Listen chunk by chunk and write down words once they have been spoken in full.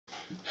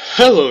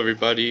Hello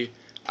everybody,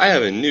 I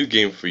have a new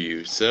game for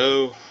you,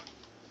 so,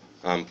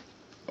 oh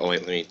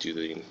wait, let me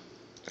do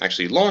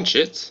actually launch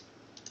it.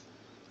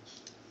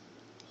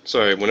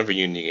 Sorry, whenever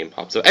your new game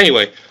pops up.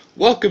 Anyway,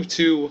 welcome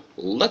to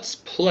Let's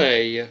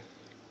Play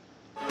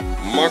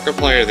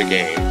Markiplier the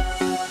game.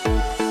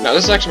 Now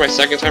this is actually my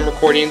second time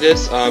recording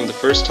this. The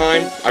first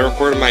time, I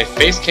recorded my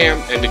face cam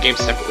and the game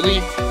separately,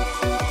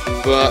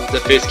 but the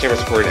face cam was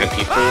recorded in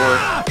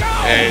MP4.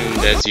 And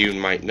as you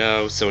might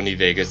know, Sony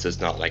Vegas does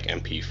not like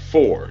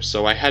MP4,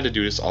 so I had to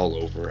do this all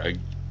over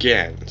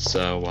again.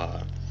 So,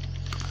 I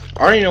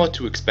already know what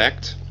to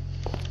expect.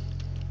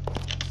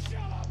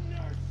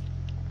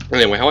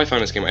 Anyway, how I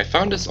found this game, I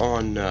found this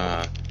on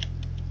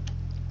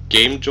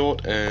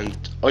Gamejolt, and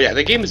oh yeah,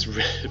 the game is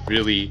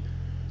really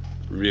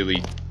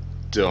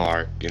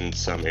dark in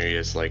some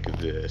areas like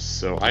this,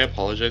 so I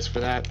apologize for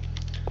that.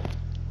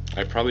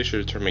 I probably should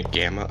have turned my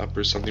gamma up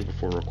or something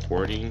before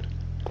recording.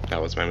 That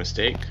was my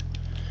mistake.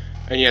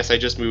 And yes, I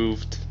just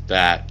moved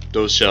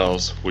those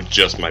shells with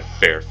just my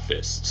bare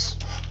fists.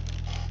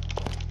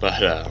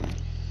 But,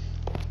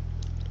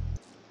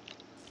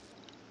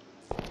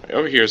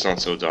 over here it's not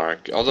so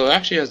dark, although it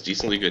actually has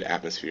decently good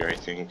atmosphere, I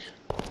think.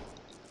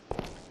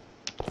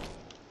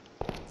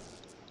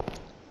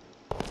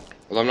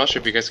 Although I'm not sure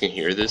if you guys can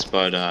hear this,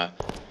 but,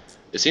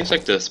 it seems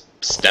like the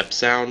step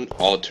sound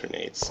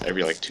alternates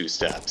every, like, 2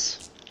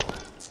 steps.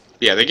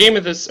 Yeah,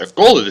 the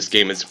goal of this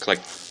game is to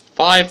collect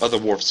 5 other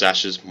wharf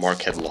stashes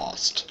Mark had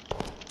lost.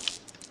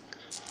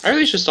 I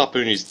really should stop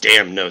putting these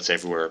damn notes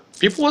everywhere.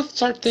 People will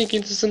start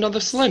thinking this is another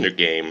Slender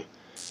game.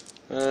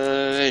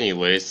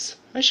 Anyways,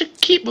 I should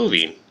keep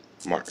moving,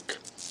 Mark.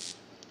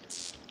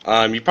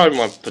 You probably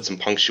want to put some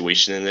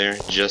punctuation in there,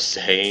 just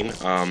saying.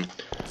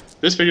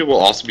 This video will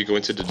also be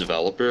going to the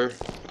developer.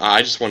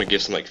 I just want to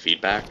give some, like,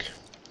 feedback.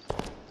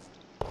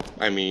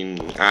 I mean,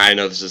 I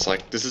know this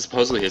is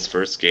supposedly his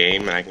first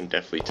game, and I can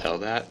definitely tell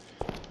that.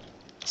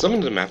 Some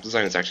of the map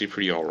design is actually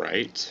pretty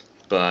alright,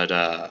 but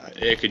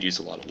it could use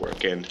a lot of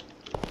work. And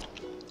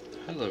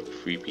hello,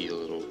 creepy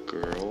little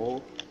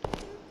girl.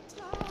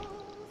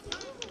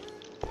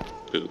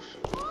 Oof.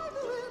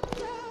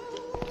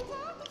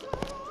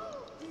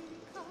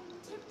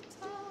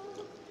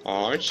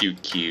 Aw, aren't you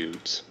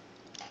cute?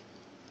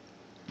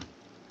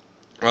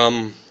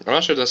 I'm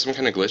not sure if that's some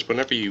kind of glitch, but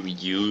whenever you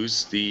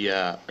use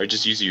or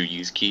just use your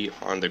use key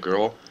on the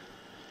girl,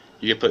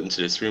 you get put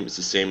into this room. It's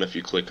the same if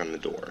you click on the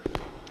door.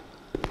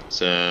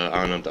 So,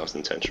 I don't know if that was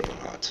intentional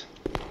or not.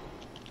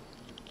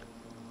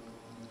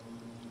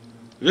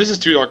 This is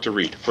too dark to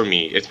read for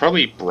me. It's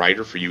probably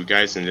brighter for you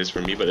guys than it is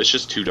for me, but it's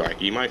just too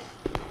dark. You might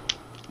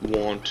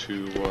want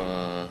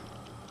to,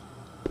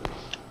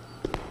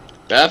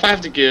 if I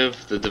have to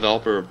give the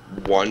developer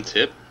one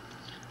tip,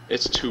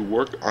 it's to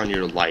work on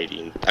your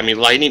lighting. I mean,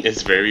 lighting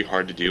is very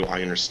hard to do,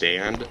 I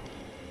understand,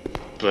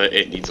 but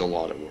it needs a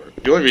lot of work.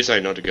 The only reason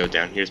I know to go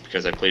down here is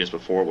because I played this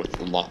before with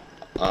a lot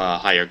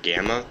higher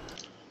gamma.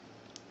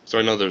 So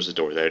I know there's a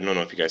door there. I don't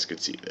know if you guys could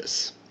see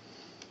this.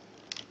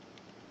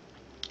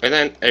 And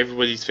then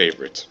everybody's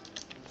favorite,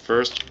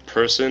 first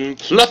person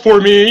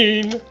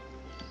platforming.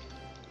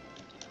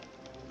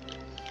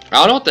 I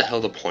don't know what the hell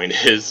the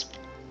point is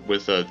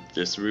with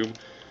this room.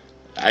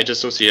 I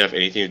just don't see it have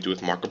anything to do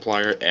with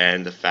Markiplier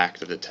and the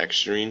fact of the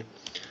texturing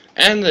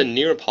and the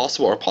near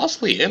impossible or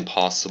possibly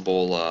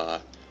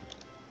impossible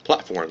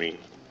platforming.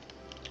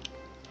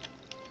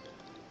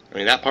 I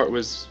mean, that part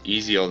was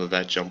easy, although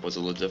that jump was a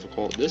little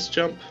difficult. This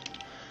jump,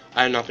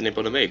 I have not been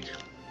able to make.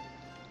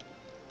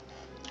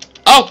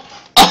 Oh!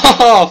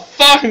 Oh!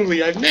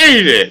 Finally, I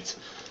made it!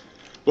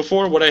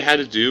 Before, what I had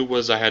to do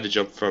was I had to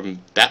jump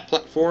from that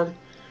platform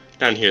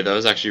down here. That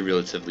was actually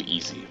relatively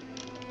easy.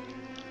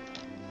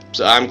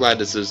 So I'm glad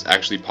this is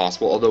actually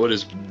possible, although it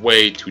is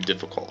way too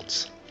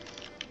difficult.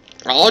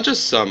 I'll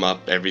just sum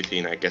up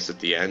everything, I guess, at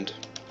the end.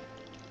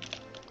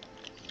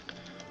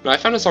 Now, I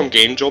found this on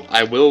Gamejolt.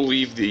 I will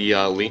leave the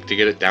link to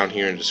get it down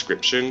here in the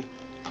description,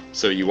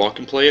 so you all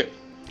can play it.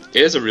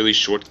 It is a really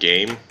short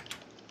game.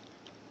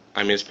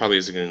 I mean, it's probably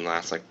isn't going to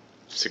last like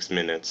 6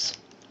 minutes.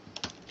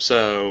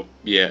 So,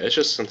 yeah, it's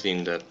just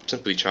something to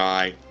simply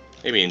try,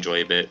 maybe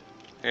enjoy a bit,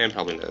 and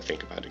probably never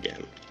think about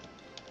again.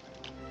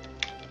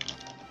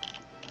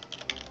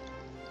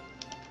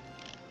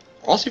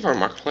 Also, for a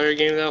Markiplier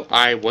game, though,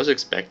 I was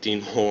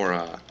expecting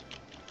more,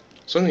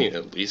 something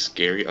at least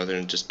scary other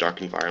than just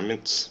dark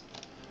environments.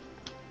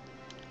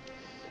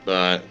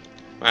 But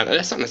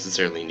that's not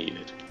necessarily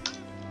needed.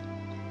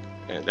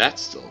 And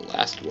that's the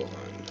last one.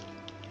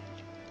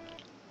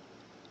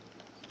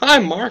 Hi,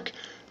 Mark.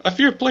 If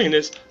you're playing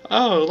this,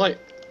 I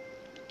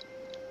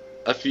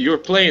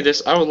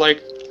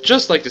would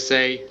just like to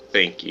say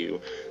thank you.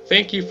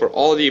 Thank you for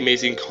all the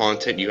amazing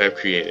content you have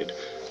created.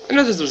 I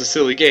know this was a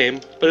silly game,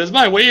 but it's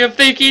my way of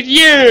thanking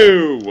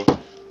you!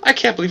 I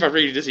can't believe I'm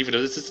reading this even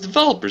though this is the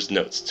developer's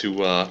notes to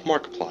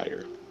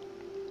Markiplier.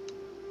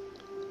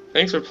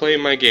 Thanks for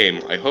playing my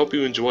game. I hope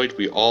you enjoyed.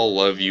 We all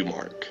love you,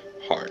 Mark.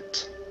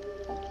 Heart.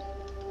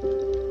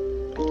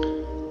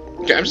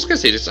 Okay, I'm just gonna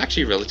say this is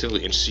actually a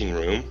relatively interesting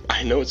room.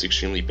 I know it's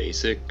extremely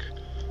basic,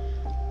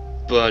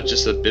 but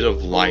just a bit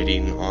of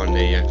lighting on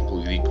a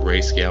completely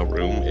grayscale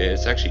room.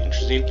 It's actually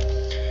interesting.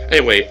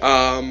 Anyway,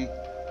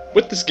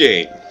 with this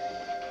game,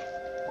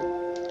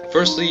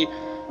 firstly,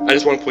 I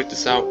just want to point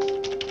this out.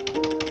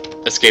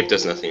 Escape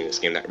does nothing in this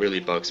game. That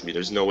really bugs me.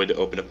 There's no way to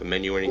open up a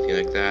menu or anything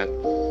like that.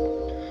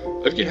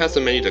 If you have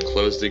some menu to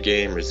close the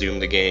game, resume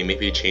the game,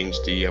 maybe change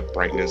the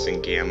brightness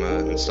and gamma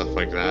and stuff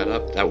like that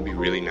up, that would be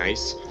really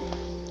nice.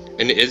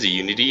 And it is a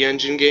Unity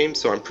engine game,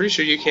 so I'm pretty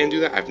sure you can do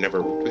that. I've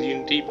never worked with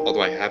Unity,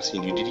 although I have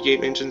seen Unity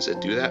game engines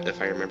that do that,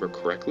 if I remember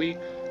correctly.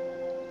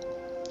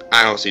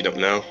 I honestly don't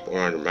know, or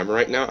I don't remember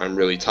right now. I'm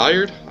really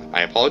tired.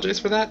 I apologize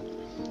for that.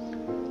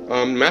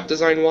 Map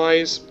design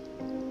wise,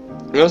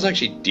 it was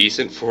actually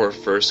decent for a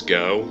first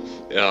go.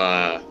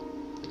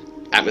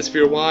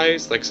 Atmosphere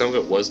wise, like some of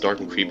it was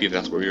dark and creepy if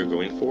that's what we were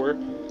going for.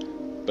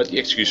 But the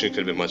execution could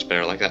have been much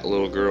better. Like that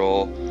little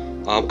girl,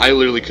 I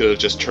literally could have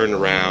just turned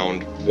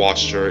around,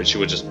 watched her, and she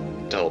would just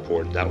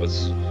teleport. That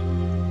was...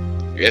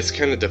 It's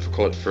kind of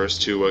difficult at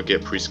first to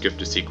get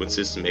pre-scripted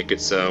sequences to make it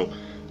so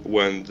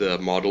when the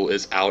model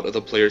is out of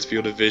the player's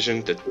field of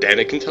vision, that then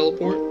it can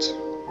teleport.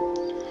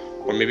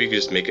 Or maybe you could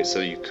just make it so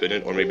you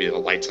couldn't, or maybe the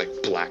light's like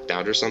blacked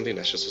out or something.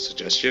 That's just a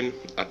suggestion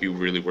if you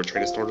really were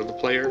trying to startle the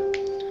player.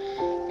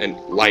 And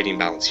lighting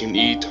balance. You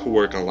need to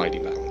work on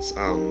lighting balance.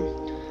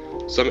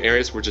 Some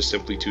areas were just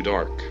simply too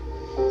dark.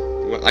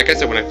 Like I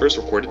said, when I first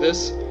recorded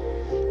this,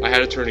 I had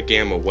to turn the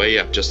gamma way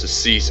up just to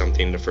see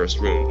something in the first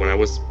room. When I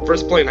was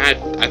first playing,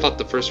 I thought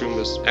the first room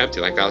was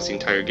empty, like that was the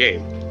entire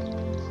game.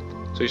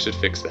 So you should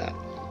fix that.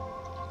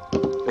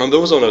 There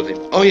was another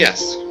thing. Oh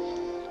yes,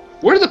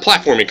 where did the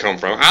platforming come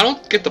from? I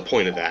don't get the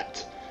point of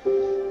that.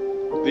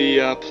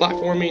 The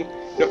platforming.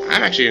 No,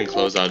 I'm actually gonna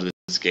close out of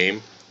this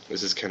game.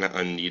 This is kind of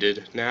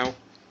unneeded now.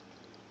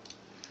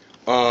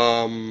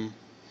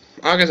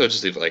 I guess I'll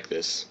just leave it like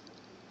this.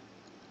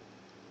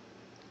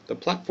 The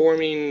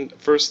platforming,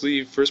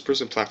 firstly,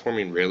 first-person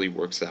platforming rarely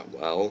works that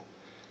well,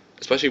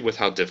 especially with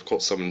how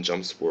difficult some of the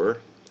jumps were.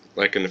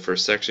 Like in the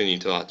first section, you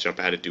tell that jump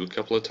I had to do a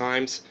couple of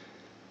times.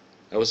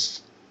 That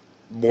was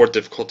more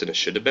difficult than it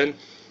should have been.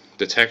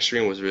 The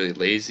texturing was really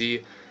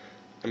lazy.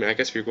 I mean, I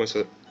guess if you're going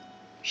for...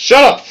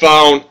 Shut up,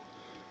 phone!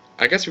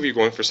 I guess if you're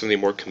going for something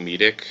more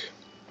comedic,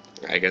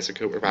 I guess it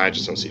could work, but I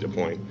just don't see the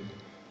point.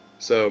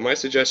 So my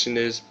suggestion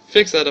is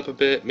fix that up a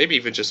bit, maybe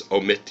even just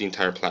omit the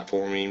entire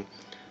platforming,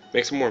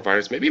 make some more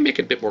environments, maybe make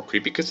it a bit more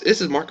creepy, because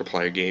this is a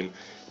Markiplier game.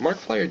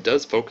 Markiplier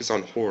does focus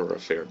on horror a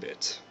fair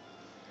bit.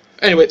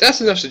 Anyway,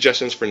 that's enough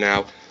suggestions for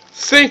now.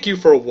 Thank you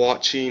for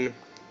watching.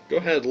 Go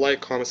ahead,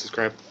 like, comment,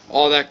 subscribe,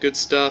 all that good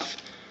stuff.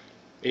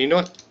 And you know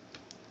what?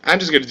 I'm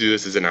just going to do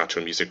this as an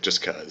outro music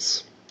just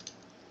because.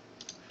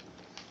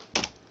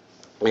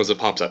 Once it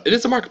pops up. It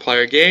is a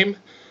Markiplier game.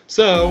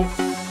 So,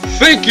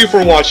 thank you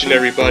for watching,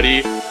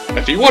 everybody.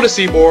 If you want to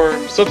see more,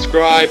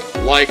 subscribe,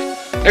 like,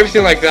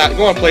 everything like that. If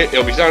you want to play it,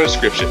 it'll be down in the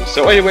description.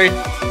 So anyway,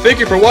 thank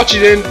you for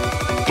watching, and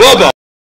bye-bye!